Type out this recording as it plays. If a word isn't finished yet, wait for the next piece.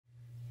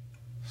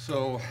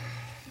So,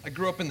 I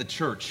grew up in the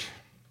church.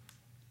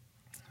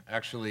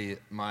 Actually,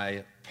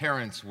 my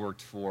parents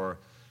worked for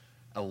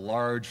a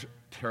large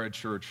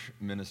parachurch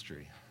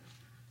ministry.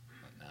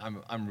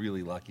 I'm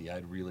really lucky. I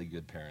had really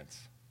good parents.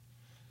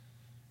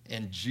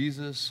 And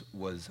Jesus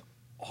was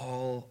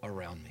all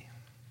around me.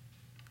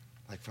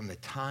 Like from the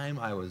time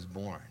I was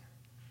born,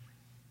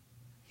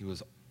 he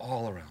was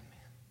all around me.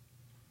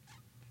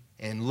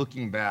 And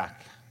looking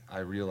back, I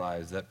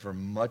realized that for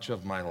much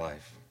of my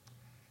life,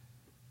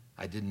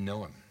 I didn't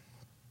know him.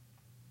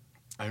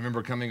 I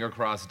remember coming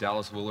across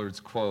Dallas Willard's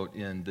quote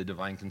in The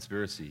Divine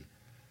Conspiracy: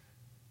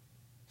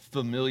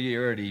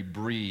 "Familiarity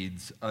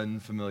breeds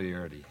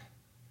unfamiliarity."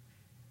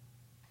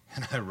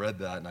 And I read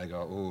that and I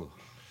go, oh,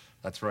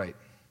 that's right.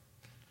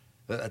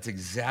 That's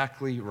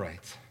exactly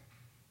right.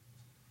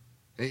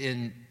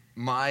 In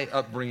my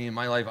upbringing, in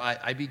my life,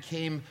 I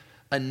became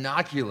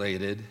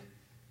inoculated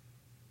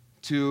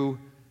to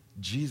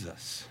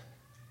Jesus.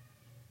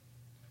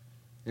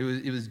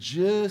 It was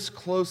just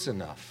close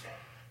enough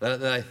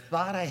that I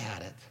thought I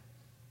had it.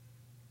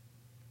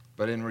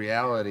 But in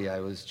reality, I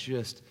was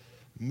just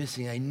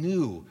missing. I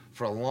knew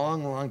for a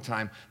long, long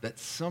time that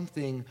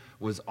something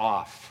was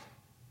off.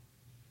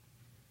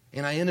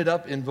 And I ended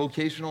up in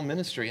vocational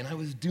ministry, and I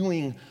was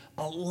doing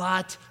a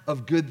lot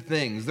of good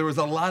things. There was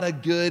a lot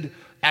of good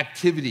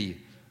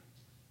activity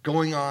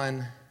going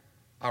on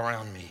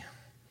around me.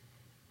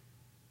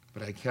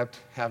 But I kept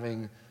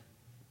having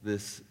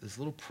this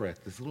little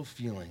prick, this little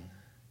feeling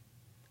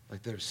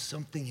like there's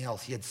something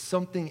else. He had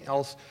something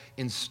else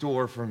in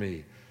store for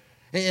me.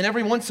 And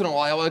every once in a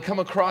while, I would come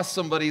across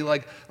somebody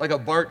like a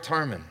Bart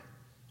Tarman.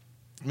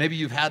 Maybe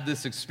you've had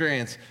this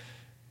experience.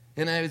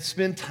 And I would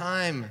spend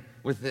time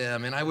with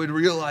them, and I would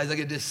realize, I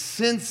could just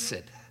sense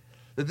it,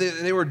 that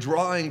they were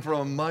drawing from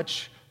a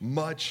much,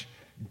 much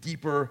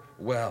deeper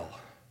well.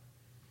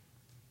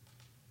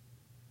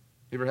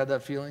 You ever had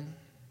that feeling?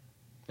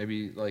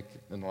 Maybe like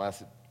in the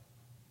last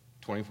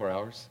 24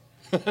 hours?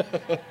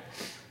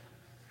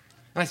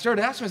 And I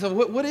started asking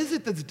myself, what is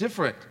it that's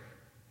different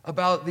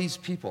about these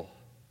people?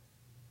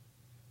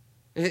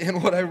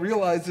 And what I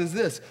realized is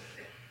this: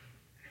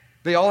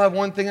 they all have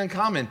one thing in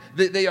common.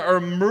 They are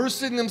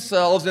immersing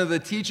themselves into the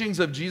teachings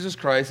of Jesus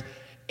Christ,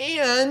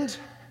 and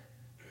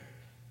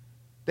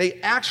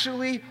they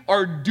actually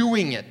are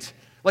doing it.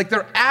 Like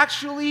they're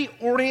actually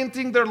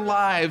orienting their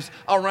lives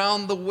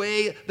around the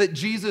way that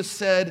Jesus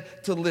said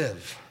to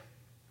live.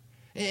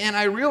 And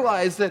I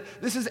realized that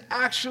this is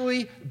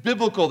actually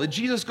biblical, that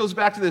Jesus goes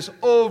back to this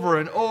over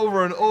and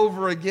over and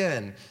over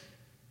again.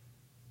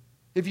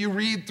 If you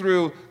read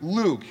through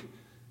Luke,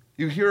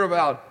 you hear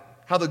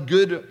about how the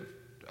good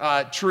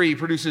tree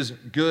produces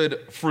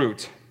good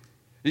fruit.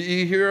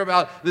 You hear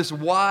about this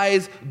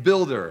wise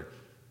builder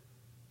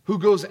who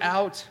goes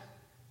out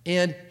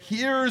and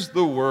hears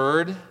the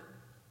word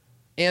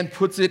and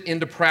puts it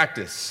into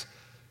practice.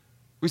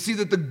 We see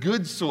that the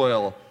good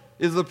soil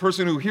is the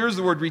person who hears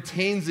the word,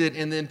 retains it,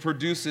 and then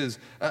produces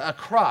a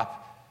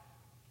crop.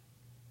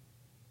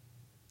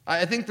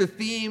 I think the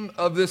theme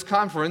of this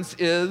conference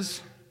is,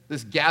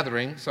 this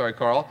gathering, sorry,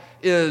 Carl,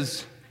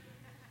 is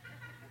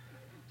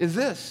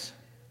this.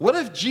 What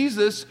if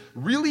Jesus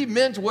really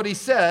meant what he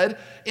said,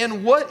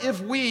 and what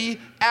if we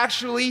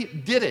actually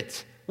did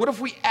it? What if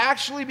we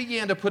actually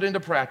began to put into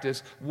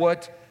practice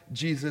what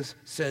Jesus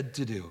said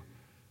to do?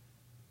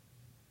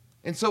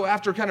 And so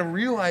after kind of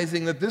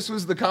realizing that this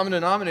was the common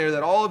denominator,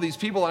 that all of these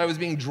people that I was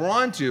being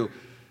drawn to,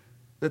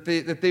 that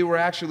they were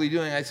actually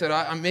doing, I said,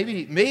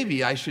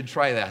 maybe I should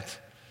try that.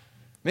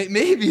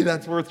 Maybe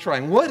that's worth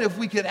trying. What if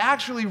we could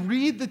actually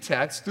read the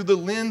text through the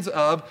lens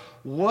of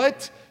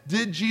what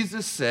did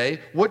Jesus say?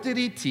 What did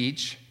he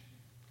teach?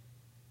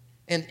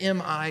 And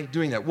am I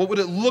doing that? What would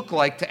it look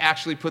like to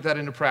actually put that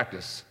into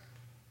practice?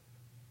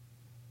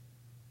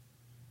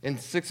 And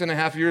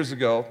 6.5 years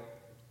ago,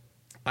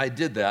 I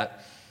did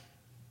that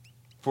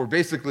for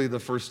basically the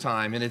first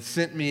time, and it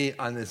sent me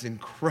on this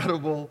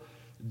incredible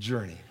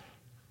journey.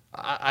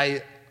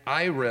 I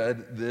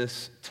read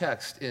this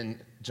text in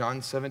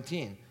John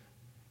 17.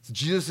 It's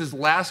Jesus'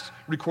 last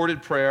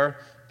recorded prayer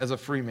as a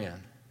free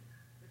man.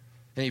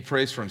 And he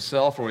prays for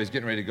himself or what he's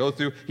getting ready to go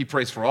through. He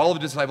prays for all of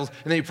the disciples,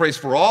 and then he prays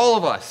for all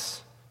of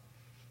us.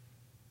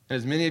 And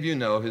as many of you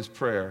know, his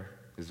prayer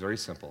is very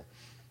simple.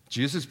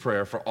 Jesus'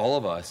 prayer for all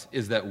of us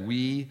is that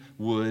we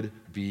would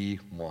be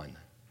one.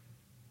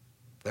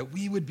 That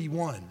we would be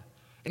one.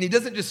 And he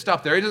doesn't just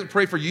stop there. He doesn't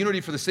pray for unity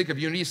for the sake of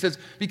unity. He says,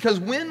 because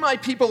when my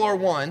people are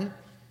one,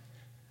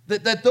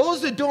 that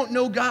those that don't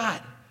know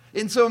God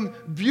in some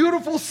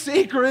beautiful,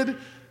 sacred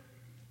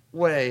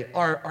way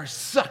are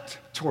sucked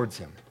towards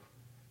him.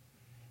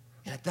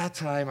 And at that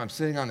time, I'm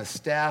sitting on the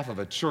staff of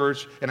a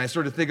church, and I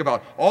started to think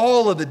about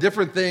all of the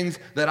different things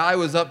that I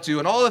was up to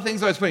and all the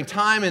things I was putting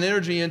time and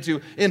energy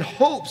into in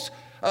hopes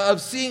of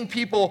seeing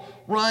people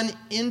run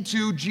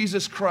into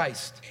Jesus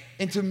Christ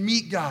and to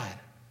meet God.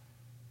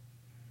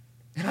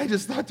 And I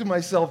just thought to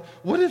myself,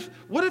 what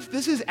if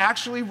this is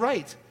actually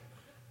right?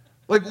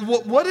 Like,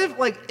 what if,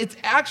 like, it's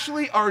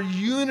actually our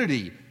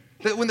unity,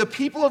 that when the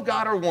people of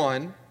God are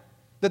one,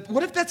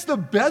 What if that's the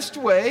best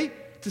way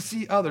to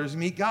see others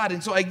meet God?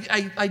 And so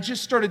I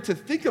just started to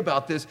think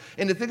about this,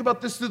 and to think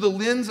about this through the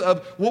lens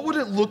of what would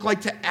it look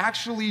like to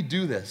actually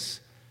do this?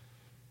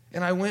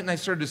 And I went and I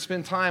started to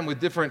spend time with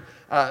different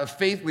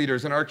faith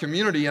leaders in our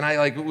community, and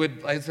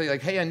I'd say,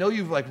 hey, I know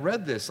you've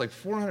read this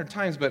 400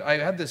 times, but I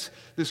had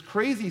this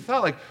crazy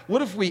thought,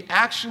 what if we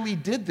actually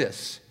did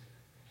this?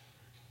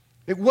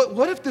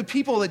 What if the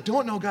people that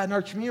don't know God in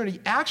our community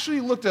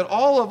actually looked at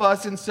all of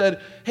us and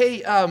said,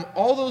 hey,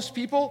 all those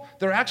people,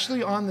 they're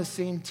actually on the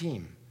same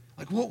team?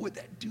 What would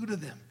that do to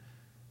them?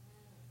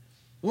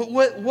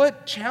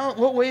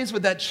 What ways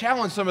would that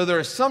challenge some of their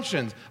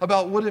assumptions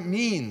about what it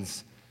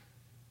means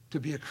to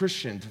be a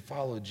Christian, to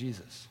follow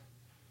Jesus?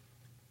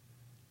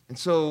 And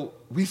so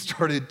we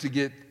started to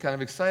get kind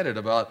of excited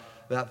about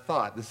that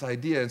thought, this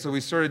idea. And so we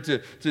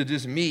started to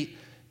just meet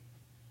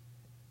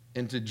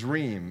and to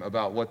dream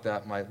about what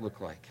that might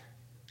look like.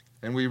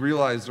 And we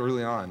realized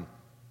early on,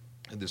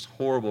 this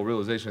horrible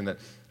realization, that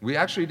we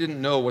actually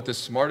didn't know what the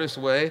smartest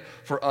way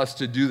for us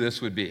to do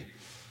this would be.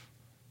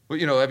 But,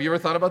 have you ever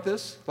thought about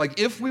this?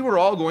 If we were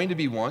all going to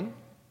be one,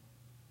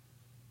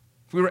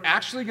 if we were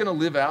actually going to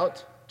live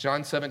out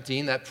John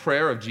 17, that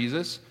prayer of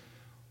Jesus,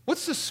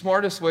 what's the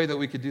smartest way that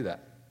we could do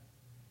that?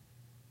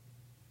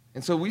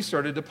 And so we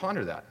started to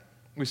ponder that.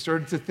 We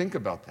started to think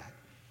about that.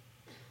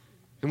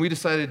 And we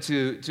decided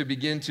to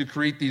begin to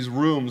create these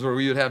rooms where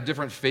we would have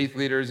different faith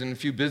leaders and a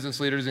few business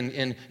leaders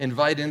and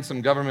invite in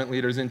some government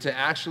leaders, and to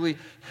actually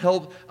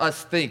help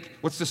us think,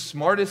 what's the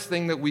smartest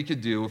thing that we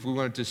could do if we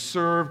wanted to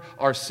serve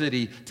our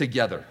city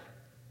together?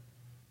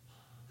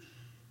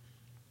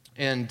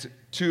 And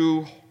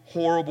two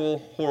horrible,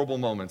 horrible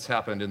moments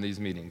happened in these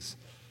meetings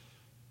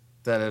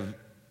that have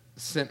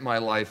sent my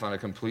life on a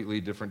completely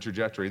different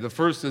trajectory. The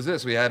first is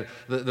this. We had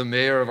the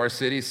mayor of our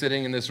city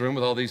sitting in this room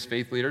with all these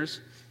faith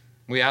leaders.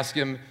 We asked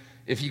him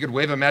if he could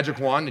wave a magic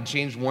wand and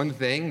change one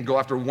thing, go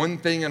after one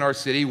thing in our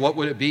city, what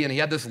would it be? And he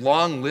had this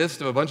long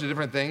list of a bunch of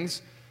different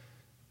things.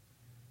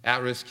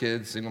 At-risk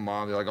kids, single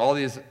mom, all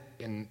these.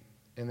 And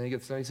then he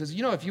gets done. He says,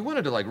 if you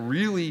wanted to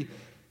really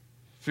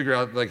figure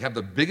out, have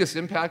the biggest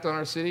impact on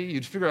our city,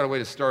 you'd figure out a way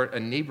to start a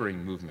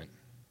neighboring movement.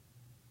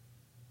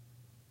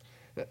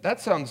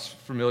 That sounds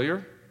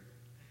familiar.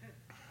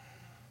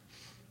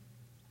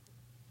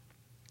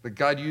 That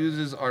God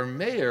uses our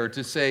mayor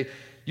to say,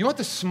 you know what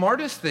the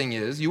smartest thing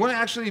is? You want to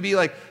actually be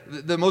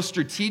the most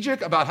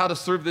strategic about how to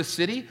serve this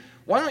city?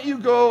 Why don't you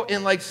go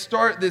and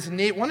start this why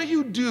don't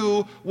you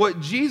do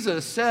what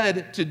Jesus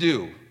said to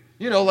do?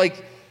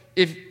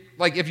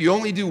 If you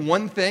only do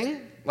one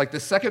thing, the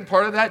second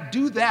part of that,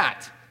 do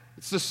that.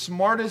 It's the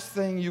smartest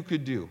thing you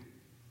could do.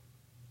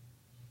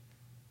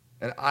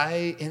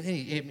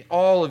 And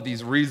all of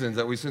these reasons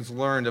that we since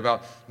learned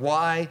about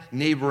why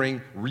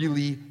neighboring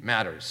really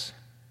matters.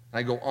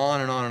 I go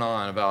on and on and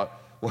on about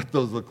what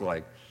those look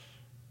like.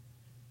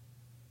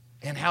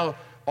 And how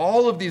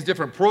all of these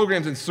different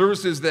programs and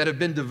services that have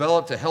been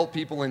developed to help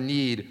people in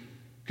need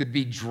could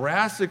be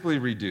drastically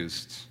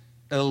reduced,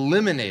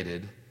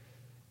 eliminated,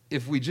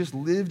 if we just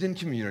lived in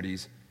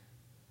communities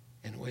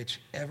in which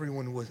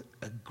everyone was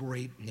a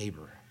great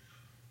neighbor.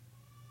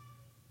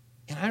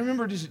 And I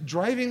remember just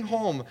driving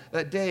home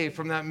that day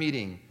from that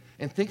meeting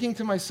and thinking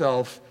to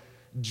myself,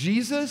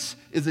 Jesus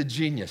is a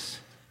genius.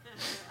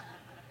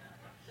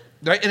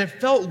 Right? And it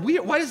felt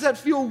weird. Why does that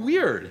feel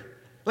weird?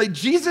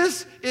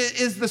 Jesus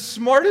is the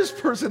smartest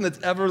person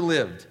that's ever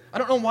lived. I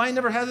don't know why I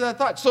never had that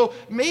thought. So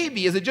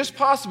maybe, is it just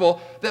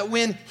possible that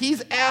when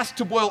he's asked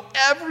to boil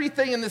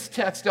everything in this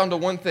text down to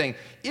one thing,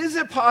 is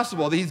it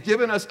possible that he's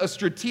given us a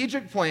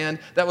strategic plan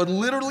that would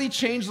literally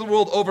change the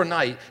world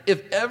overnight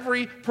if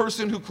every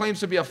person who claims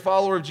to be a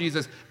follower of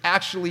Jesus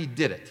actually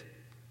did it?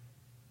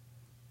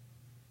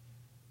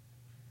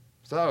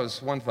 So that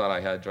was one thought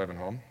I had driving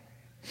home.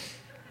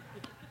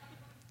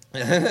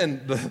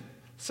 And the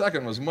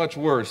second was much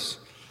worse,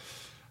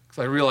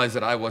 because I realized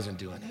that I wasn't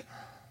doing it.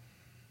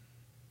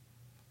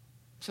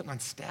 I'm sitting on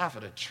staff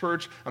at a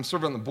church. I'm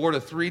serving on the board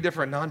of 3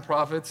 different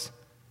nonprofits.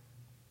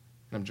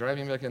 And I'm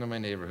driving back into my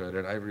neighborhood,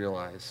 and I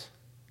realize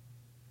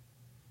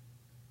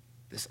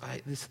this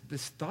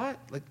thought,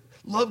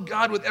 love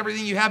God with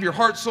everything you have, your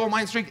heart, soul,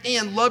 mind, strength,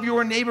 and love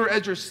your neighbor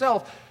as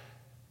yourself.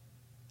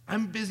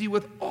 I'm busy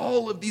with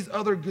all of these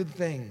other good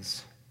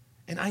things.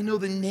 And I know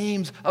the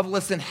names of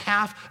less than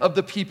half of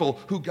the people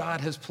who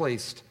God has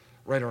placed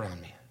right around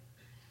me.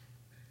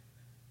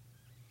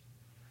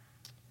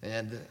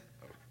 And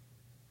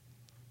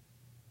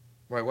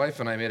my wife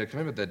and I made a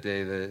commitment that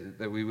day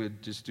that we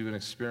would just do an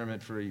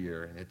experiment for a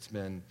year.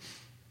 And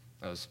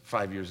that was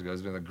 5 years ago.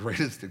 It's been the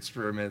greatest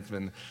experiment. It's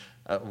been,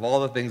 of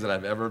all the things that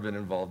I've ever been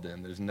involved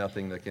in, there's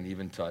nothing that can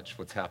even touch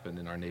what's happened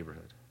in our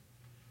neighborhood.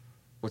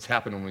 What's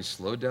happened when we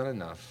slowed down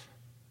enough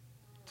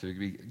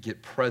to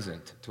get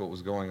present to what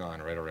was going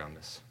on right around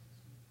us.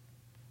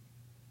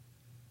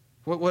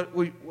 What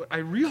I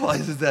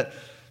realize is that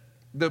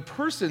the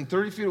person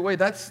 30 feet away,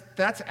 that's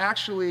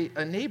actually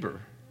a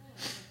neighbor.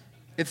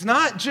 It's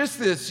not just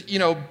this,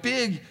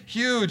 big,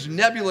 huge,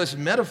 nebulous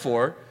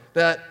metaphor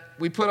that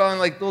we put on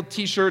little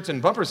t-shirts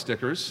and bumper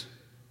stickers.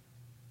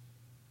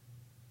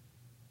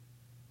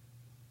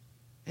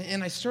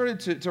 And I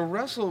started to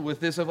wrestle with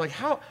this of like,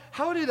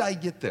 how did I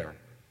get there?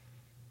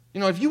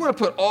 If you want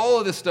to put all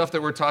of this stuff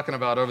that we're talking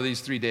about over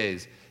these 3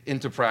 days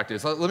into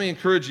practice, let me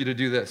encourage you to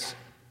do this.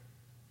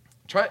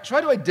 Try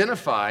to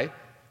identify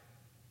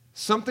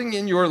something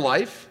in your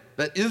life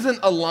that isn't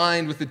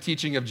aligned with the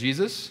teaching of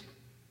Jesus,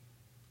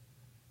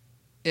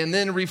 and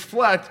then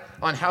reflect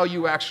on how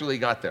you actually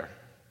got there.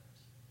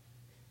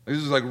 This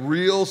is like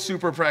real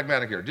super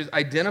pragmatic here. Just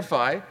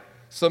identify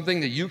something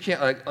that you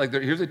can't,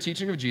 here's the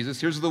teaching of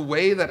Jesus. Here's the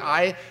way that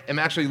I am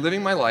actually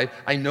living my life.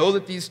 I know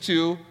that these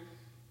two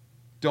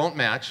don't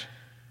match.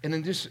 And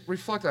then just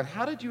reflect on,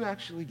 how did you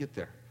actually get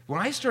there? When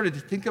I started to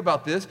think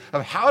about this,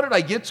 of how did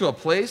I get to a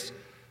place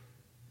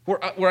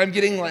where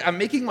I'm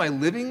making my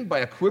living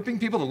by equipping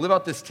people to live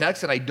out this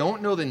text, and I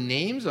don't know the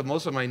names of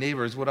most of my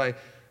neighbors, what I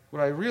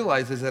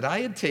realized is that I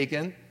had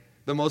taken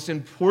the most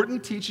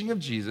important teaching of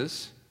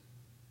Jesus,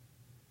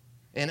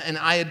 and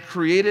I had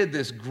created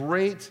this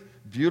great,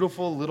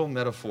 beautiful little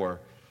metaphor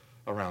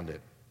around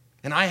it.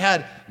 And I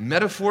had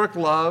metaphoric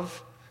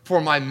love for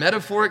my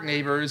metaphoric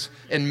neighbors,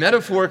 and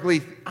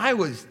metaphorically, I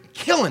was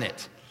killing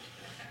it.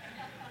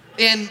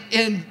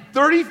 And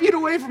 30 feet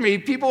away from me,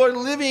 people are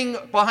living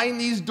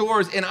behind these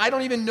doors, and I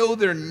don't even know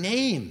their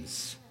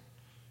names.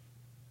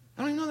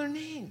 I don't even know their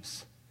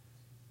names.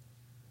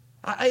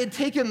 I had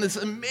taken this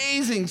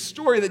amazing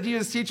story that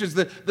Jesus teaches,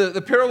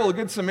 the parable of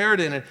the Good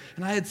Samaritan,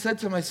 and I had said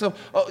to myself,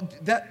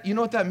 you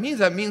know what that means?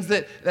 That means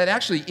that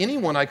actually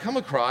anyone that I come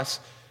across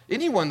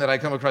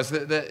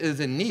that is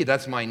in need,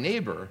 that's my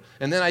neighbor.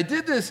 And then I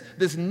did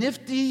this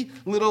nifty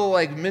little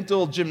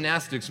mental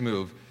gymnastics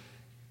move.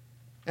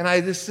 And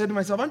I just said to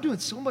myself, I'm doing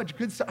so much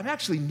good stuff. I'm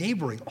actually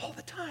neighboring all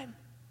the time.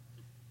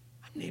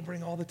 I'm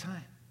neighboring all the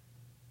time.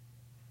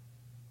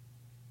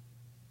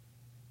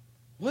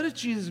 What if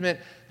Jesus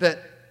meant that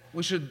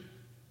we should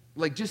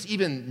just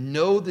even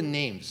know the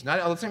names?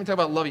 Let's not even talk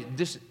about love.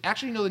 Just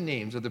actually know the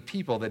names of the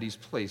people that he's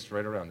placed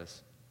right around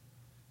us.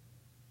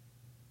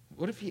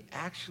 What if he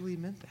actually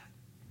meant that?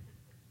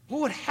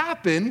 What would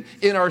happen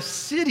in our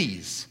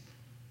cities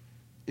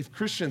if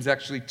Christians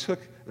actually took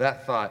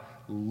that thought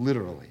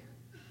literally?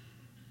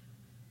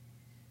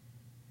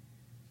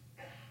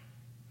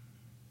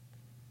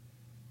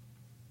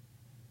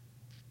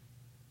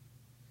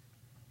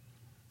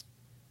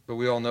 But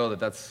we all know that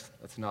that's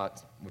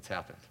not what's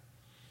happened,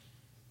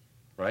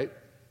 right?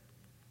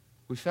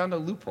 We found a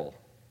loophole.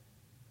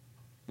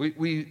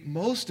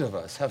 Most of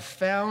us have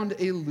found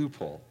a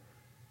loophole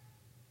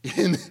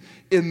in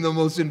the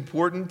most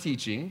important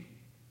teaching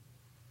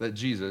that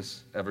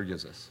Jesus ever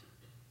gives us.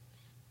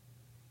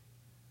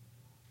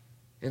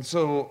 And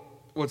so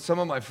what some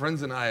of my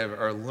friends and I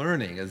are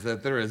learning is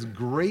that there is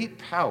great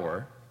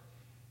power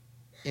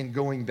in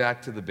going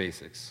back to the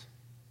basics,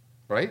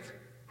 right?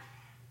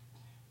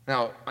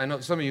 Now, I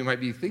know some of you might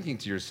be thinking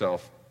to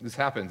yourself, this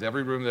happens.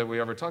 Every room that we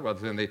ever talk about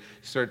this, and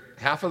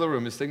half of the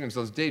room is thinking to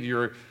themselves, Dave,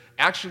 you're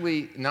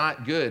actually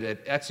not good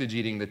at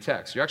exegeting the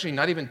text. You're actually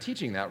not even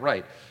teaching that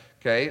right.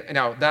 Okay,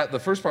 now the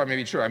first part may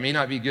be true. I may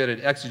not be good at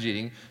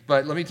exegeting,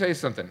 but let me tell you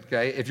something,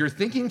 okay? If you're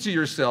thinking to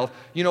yourself,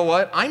 you know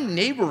what? I'm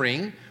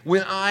neighboring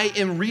when I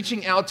am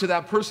reaching out to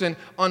that person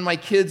on my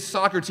kid's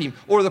soccer team,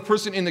 or the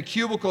person in the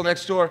cubicle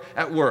next door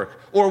at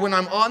work, or when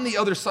I'm on the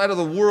other side of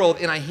the world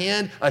and I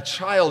hand a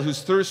child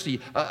who's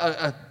thirsty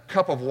a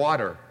cup of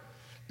water.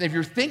 And if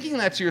you're thinking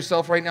that to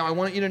yourself right now, I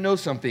want you to know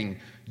something.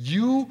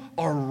 You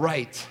are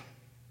right.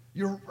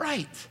 You're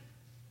right.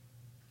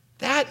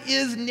 That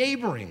is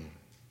neighboring.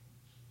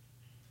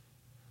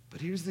 But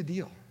here's the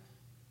deal.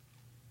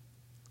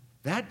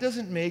 That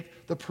doesn't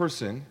make the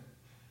person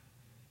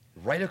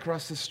right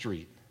across the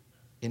street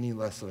any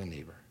less of a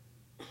neighbor.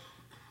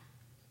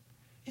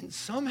 And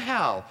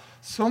somehow,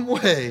 some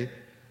way,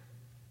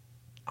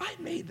 I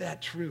made that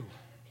true.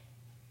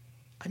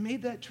 I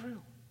made that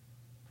true.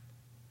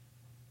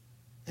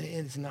 And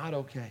it's not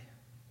okay.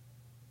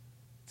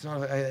 It's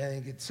not. I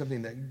think it's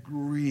something that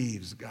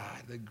grieves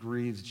God, that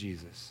grieves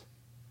Jesus.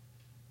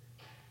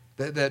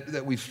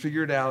 That we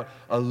figured out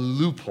a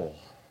loophole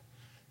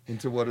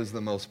into what is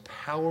the most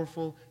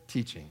powerful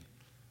teaching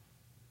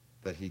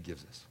that he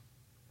gives us.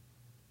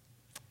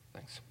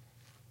 Thanks.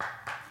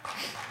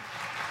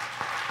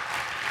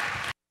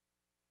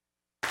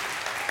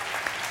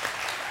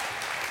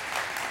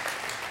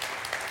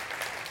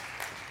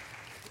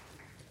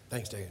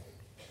 Thanks, David.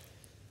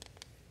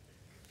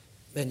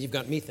 Then you've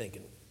got me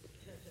thinking.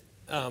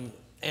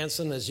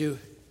 Anson, we're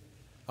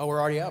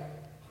already up.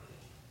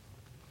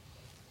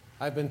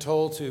 I've been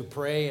told to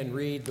pray and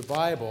read the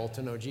Bible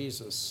to know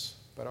Jesus,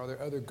 but are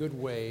there other good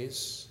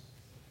ways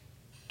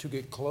to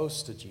get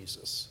close to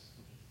Jesus?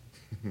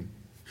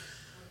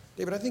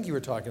 David, I think you were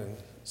talking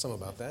some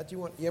about that.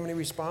 You have any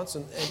response?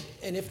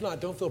 And if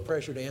not, don't feel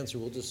pressure to answer.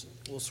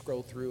 We'll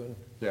scroll through and.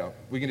 Yeah,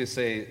 we can just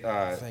say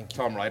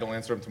Tom Wright will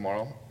answer them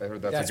tomorrow. I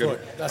heard that's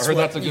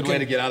a good way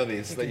to get out of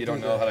these, that you don't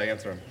know how to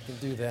answer them. You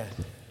can do that.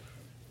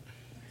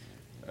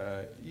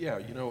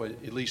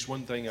 At least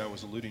one thing I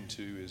was alluding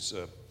to is,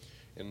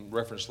 in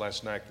reference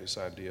last night, this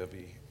idea of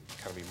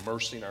kind of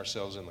immersing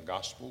ourselves in the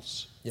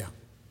Gospels. Yeah.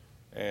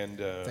 And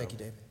Thank you,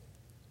 David.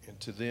 and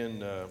to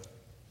then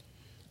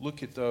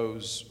look at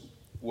those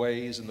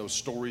ways and those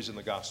stories in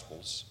the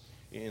Gospels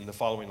in the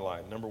following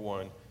light. Number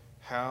one,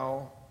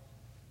 how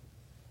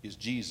is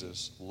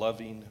Jesus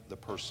loving the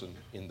person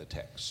in the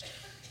text?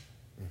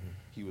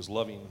 He was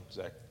loving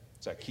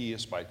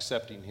Zacchaeus by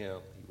accepting him.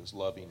 He was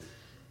loving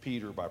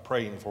Peter by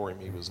praying for him.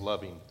 He was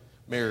loving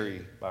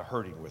Mary by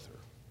hurting with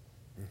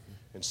her.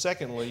 And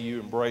secondly, you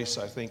embrace,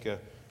 I think, a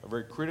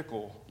very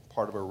critical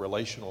part of a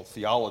relational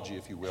theology,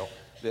 if you will,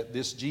 that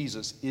this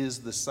Jesus is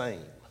the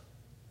same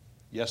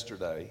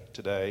yesterday,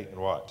 today, and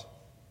what?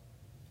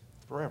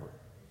 Forever.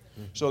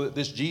 So that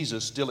this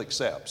Jesus still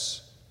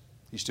accepts.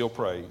 He still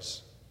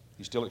prays.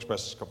 He still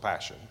expresses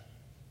compassion.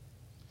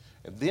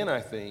 And then I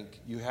think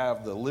you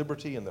have the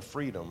liberty and the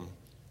freedom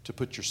to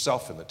put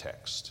yourself in the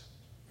text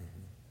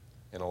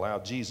and allow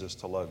Jesus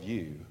to love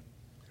you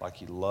like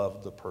he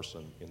loved the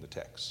person in the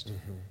text.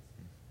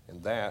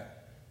 And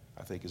that,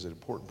 I think, is an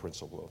important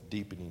principle of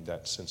deepening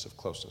that sense of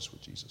closeness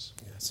with Jesus.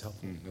 Yeah, it's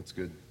helpful. That's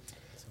good.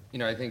 You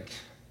know, I think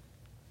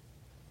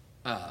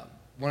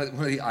one of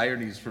the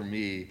ironies for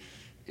me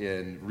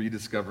in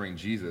rediscovering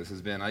Jesus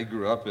has been I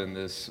grew up in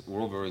this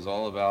world where it was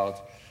all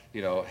about,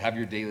 you know, have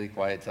your daily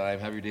quiet time,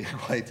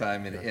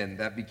 and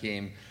that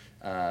became,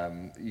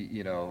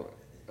 you know,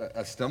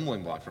 a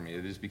stumbling block for me.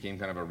 It just became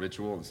kind of a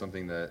ritual and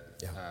something that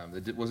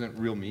that wasn't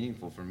real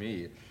meaningful for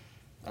me.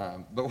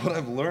 But what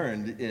I've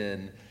learned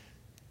in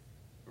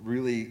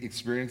really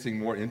experiencing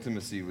more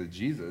intimacy with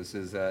Jesus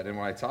is that, and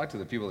when I talk to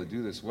the people that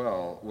do this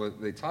well,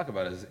 what they talk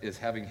about is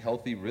having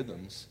healthy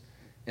rhythms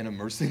and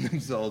immersing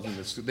themselves in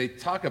this. They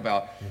talk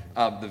about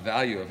the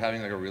value of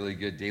having like a really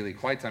good daily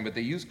quiet time, but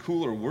they use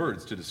cooler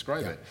words to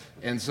describe it.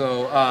 And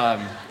so,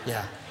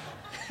 Yeah.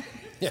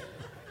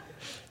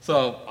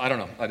 so I don't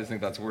know. I just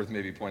think that's worth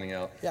maybe pointing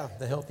out. Yeah,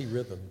 the healthy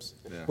rhythms.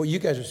 Yeah. What you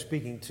guys are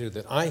speaking to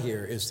that I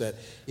hear is that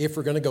if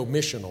we're going to go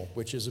missional,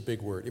 which is a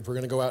big word, if we're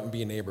going to go out and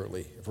be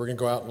neighborly, if we're going to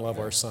go out and love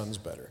our sons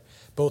better,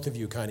 both of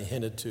you kind of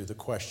hinted to the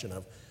question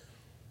of,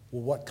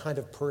 well, what kind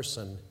of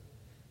person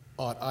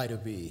ought I to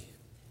be?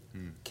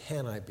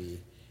 Can I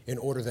be in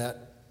order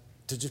that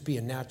to just be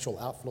a natural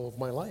outflow of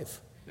my life?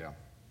 Yeah.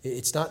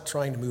 It's not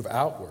trying to move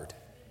outward.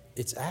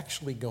 It's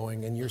actually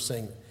going, and you're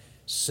saying,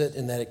 sit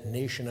in that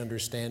Ignatian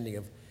understanding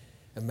of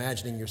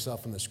imagining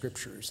yourself in the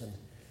scriptures. And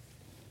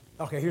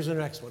okay, here's the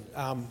next one.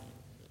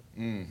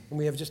 And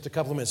we have just a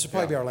couple of minutes. This will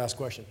probably be our last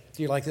question.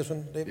 Do you like this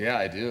one, David? Yeah,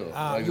 I do.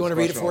 I like You want to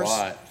this read it for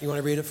question a us? lot. You want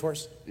to read it for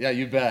us? Yeah,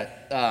 you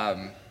bet.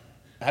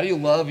 How do you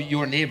love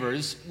your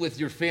neighbors with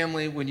your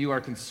family when you are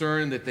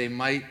concerned that they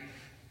might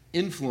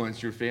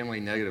influence your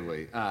family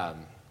negatively?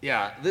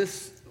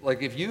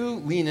 If you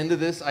lean into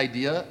this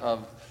idea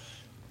of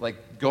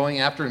like going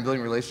after and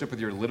building a relationship with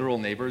your literal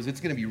neighbors,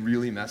 it's going to be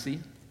really messy.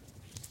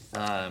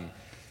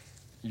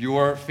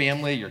 Your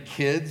family, your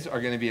kids are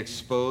going to be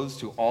exposed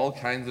to all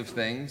kinds of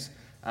things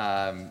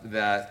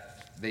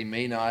that they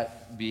may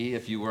not be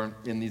if you weren't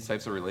in these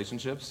types of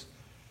relationships.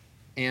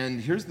 And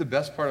here's the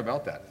best part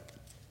about that.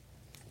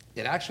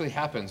 It actually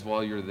happens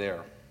while you're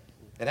there.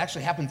 It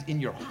actually happens in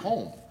your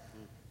home.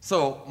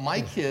 So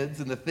my kids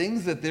and the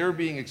things that they're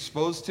being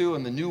exposed to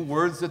and the new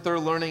words that they're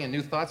learning and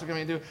new thoughts they're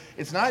coming into,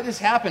 it's not just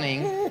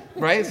happening,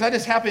 right? It's not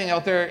just happening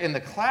out there in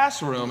the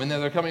classroom and then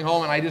they're coming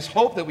home and I just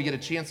hope that we get a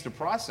chance to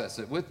process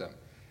it with them.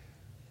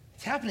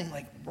 It's happening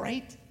like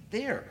right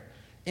there.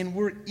 And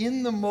we're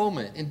in the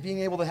moment and being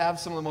able to have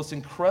some of the most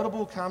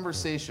incredible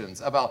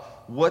conversations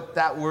about what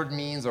that word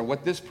means or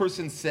what this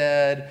person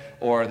said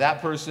or that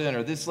person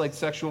or this like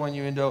sexual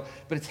innuendo,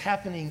 but it's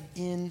happening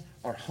in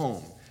our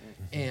home.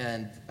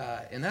 And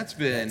that's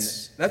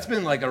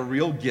been like a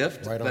real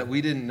gift that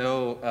we didn't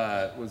know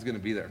was going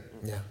to be there.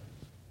 Yeah.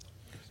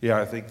 Yeah,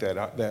 I think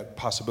that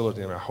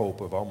possibility and I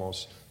hope of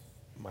almost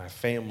my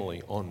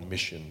family on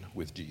mission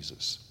with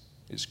Jesus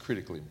is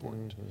critically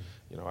important.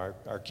 You know,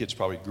 our kids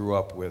probably grew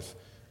up with,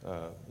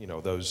 you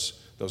know, those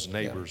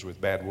neighbors with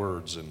bad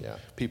words and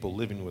people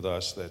living with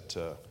us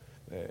that,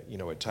 you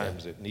know, at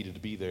times that needed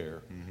to be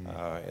there,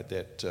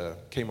 that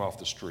came off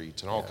the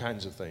streets and all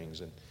kinds of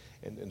things. And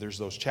there's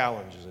those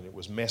challenges, and it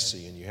was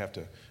messy, and you have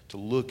to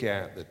look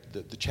at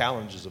the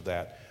challenges of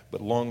that.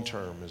 But long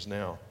term is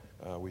now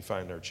we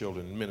find our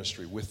children in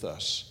ministry with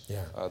us.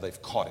 Yeah.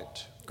 They've caught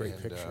it. Great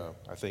picture.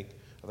 I think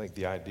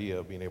the idea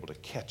of being able to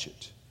catch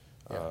it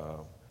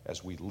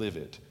as we live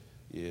it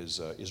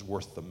is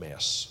worth the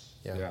mess.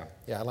 Yeah,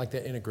 I like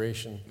that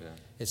integration. Yeah.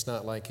 It's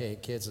not like, hey,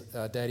 kids,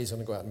 daddy's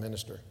going to go out and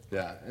minister.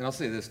 Yeah, and I'll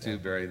say this too,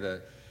 Barry,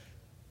 that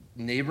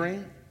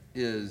neighboring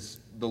is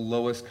the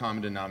lowest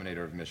common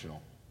denominator of missional.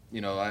 You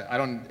know, I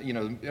don't, you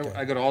know,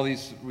 I go to all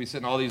these, we sit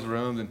in all these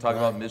rooms and talk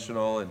about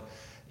missional and,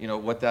 you know,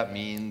 what that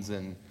means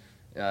and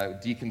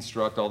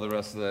deconstruct all the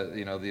rest of the,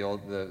 you know,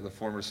 the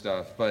former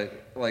stuff.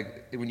 But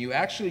like when you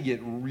actually get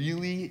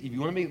really, if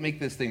you want to make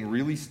this thing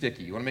really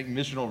sticky, you want to make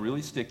missional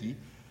really sticky,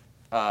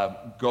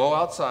 go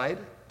outside,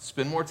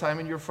 spend more time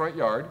in your front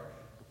yard,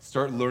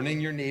 start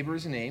learning your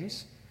neighbors'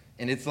 names,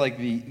 and it's like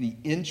the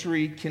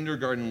entry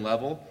kindergarten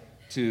level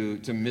to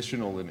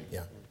missional living.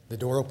 Yeah. The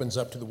door opens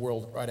up to the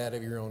world right out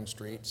of your own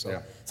street. So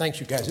Yeah.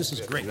 thanks, you guys. This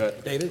is great. Yeah.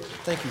 David,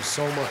 thank you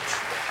so much.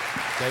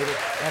 David,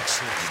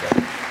 excellent stuff.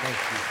 Thank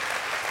you.